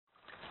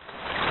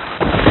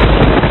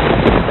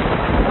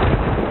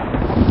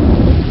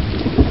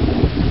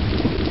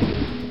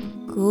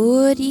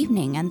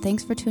evening, and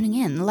thanks for tuning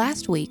in.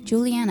 Last week,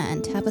 Juliana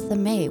and Tabitha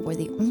May were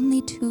the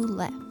only two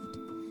left.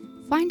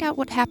 Find out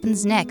what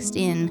happens next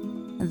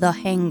in The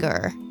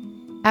Hanger,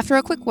 after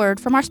a quick word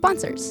from our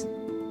sponsors.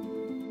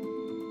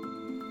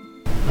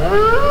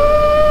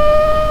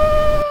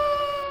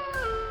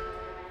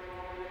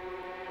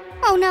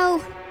 Oh no!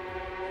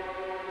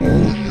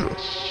 Oh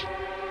yes,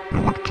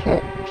 here it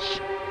comes.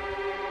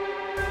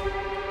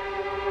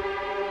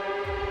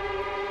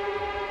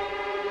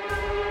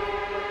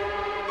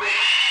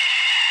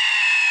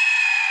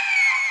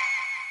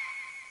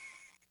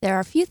 There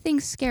are few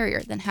things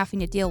scarier than having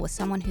to deal with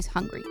someone who's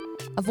hungry.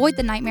 Avoid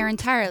the nightmare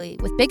entirely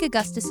with Big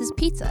Augustus's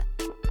Pizza.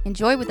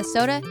 Enjoy with a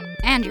soda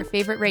and your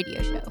favorite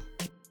radio show.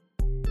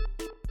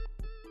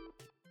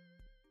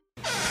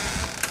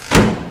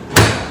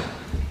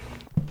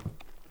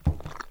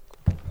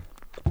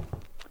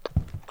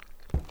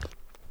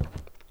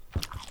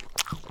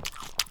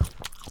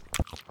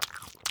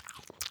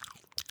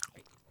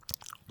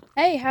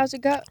 Hey, how's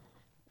it go?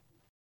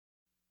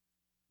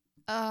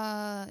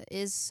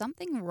 Is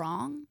something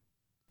wrong?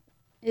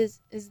 Is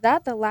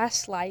that the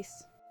last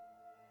slice?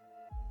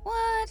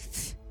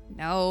 What?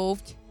 No.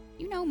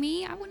 You know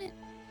me, I wouldn't.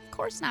 Of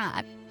course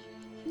not.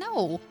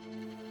 No.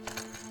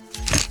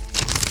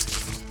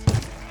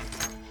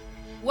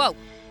 Whoa.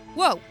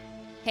 Whoa.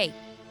 Hey,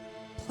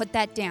 put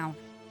that down.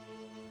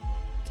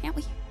 Can't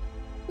we?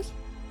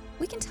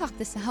 We can talk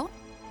this out.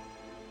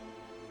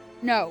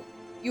 No.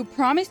 You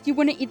promised you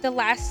wouldn't eat the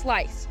last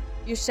slice.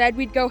 You said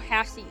we'd go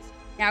halfsies.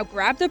 Now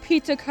grab the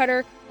pizza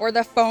cutter or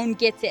the phone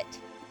gets it.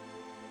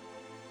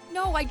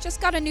 No, I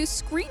just got a new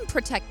screen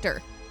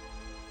protector.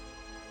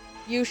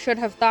 You should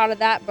have thought of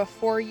that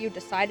before you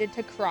decided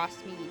to cross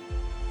me.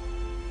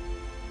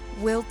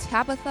 Will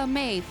Tabitha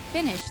May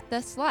finish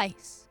the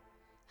slice?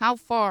 How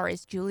far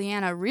is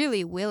Juliana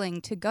really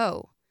willing to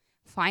go?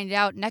 Find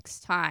out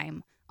next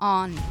time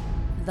on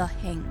The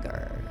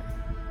Hanger.